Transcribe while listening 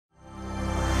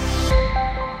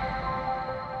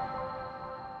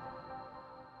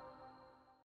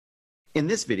In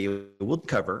this video, we'll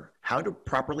cover how to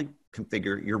properly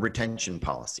configure your retention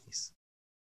policies.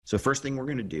 So first thing we're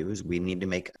going to do is we need to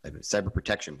make a cyber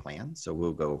protection plan. So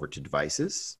we'll go over to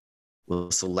devices.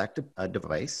 We'll select a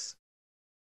device,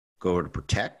 go over to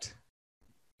protect,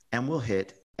 and we'll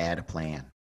hit add a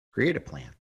plan, create a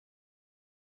plan.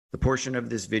 The portion of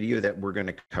this video that we're going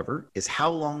to cover is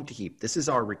how long to keep. This is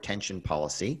our retention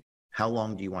policy. How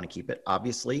long do you want to keep it?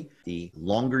 Obviously, the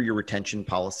longer your retention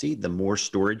policy, the more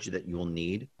storage that you will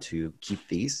need to keep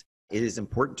these. It is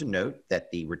important to note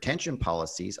that the retention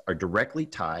policies are directly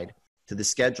tied to the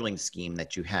scheduling scheme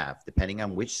that you have. Depending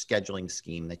on which scheduling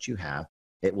scheme that you have,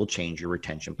 it will change your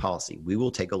retention policy. We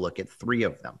will take a look at 3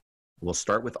 of them. We'll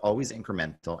start with always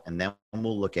incremental, and then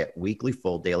we'll look at weekly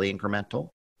full, daily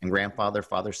incremental, and grandfather,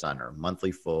 father, son, or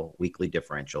monthly full, weekly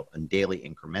differential, and daily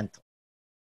incremental.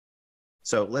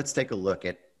 So let's take a look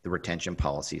at the retention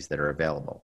policies that are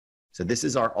available. So this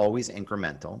is our always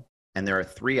incremental, and there are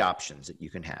 3 options that you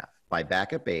can have: by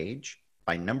backup age,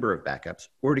 by number of backups,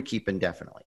 or to keep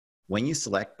indefinitely. When you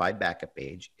select by backup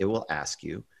age, it will ask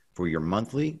you for your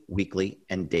monthly, weekly,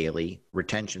 and daily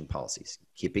retention policies.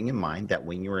 Keeping in mind that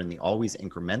when you're in the always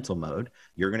incremental mode,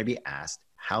 you're going to be asked,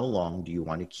 how long do you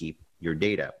want to keep your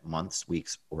data? Months,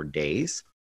 weeks, or days?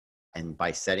 And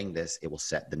by setting this, it will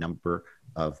set the number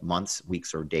of months,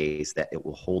 weeks, or days that it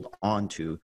will hold on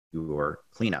to your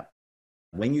cleanup.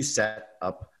 When you set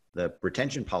up the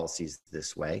retention policies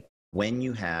this way, when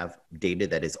you have data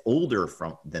that is older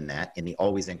than that in the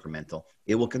always incremental,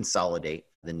 it will consolidate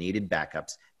the needed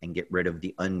backups and get rid of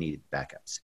the unneeded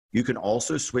backups. You can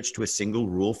also switch to a single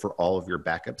rule for all of your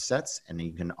backup sets, and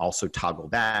you can also toggle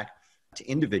back to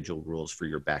individual rules for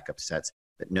your backup sets,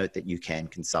 but note that you can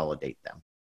consolidate them.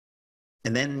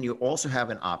 And then you also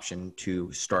have an option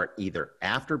to start either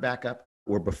after backup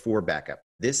or before backup.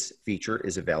 This feature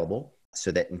is available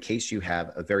so that in case you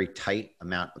have a very tight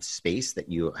amount of space that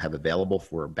you have available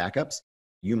for backups,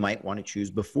 you might want to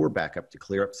choose before backup to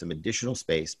clear up some additional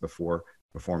space before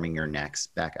performing your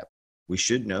next backup. We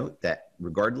should note that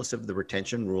regardless of the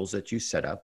retention rules that you set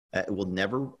up, it will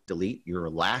never delete your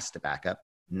last backup,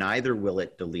 neither will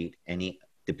it delete any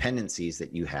dependencies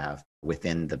that you have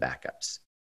within the backups.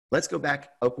 Let's go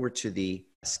back upward to the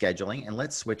scheduling and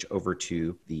let's switch over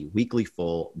to the weekly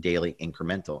full, daily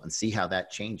incremental and see how that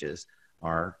changes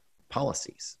our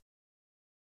policies.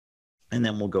 And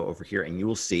then we'll go over here and you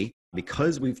will see,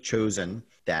 because we've chosen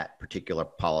that particular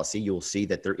policy, you'll see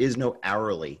that there is no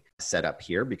hourly setup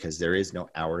here because there is no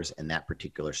hours in that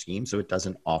particular scheme. So it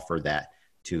doesn't offer that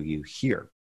to you here.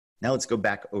 Now let's go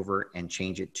back over and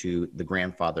change it to the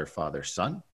grandfather, father,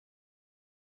 son.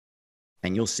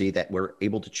 And you'll see that we're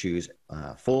able to choose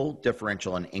full,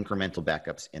 differential, and incremental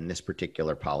backups in this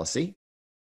particular policy.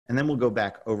 And then we'll go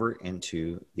back over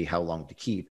into the how long to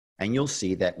keep. And you'll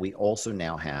see that we also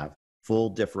now have full,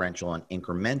 differential, and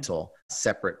incremental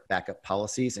separate backup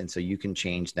policies. And so you can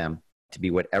change them to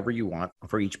be whatever you want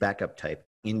for each backup type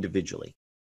individually.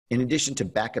 In addition to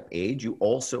backup age, you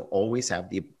also always have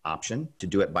the option to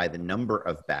do it by the number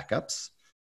of backups.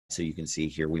 So you can see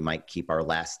here, we might keep our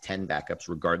last 10 backups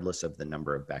regardless of the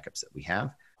number of backups that we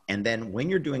have. And then when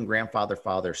you're doing grandfather,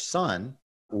 father, son,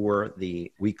 or the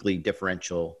weekly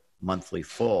differential, monthly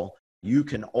full, you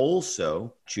can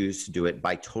also choose to do it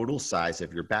by total size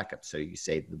of your backup. So you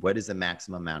say, what is the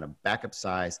maximum amount of backup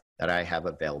size that I have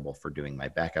available for doing my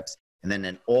backups? And then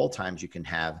at all times, you can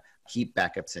keep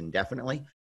backups indefinitely.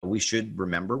 We should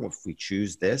remember, if we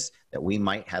choose this, that we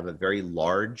might have a very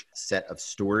large set of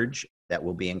storage that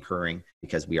will be incurring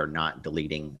because we are not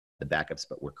deleting the backups,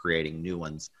 but we're creating new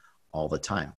ones all the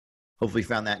time. Hopefully you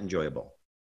found that enjoyable.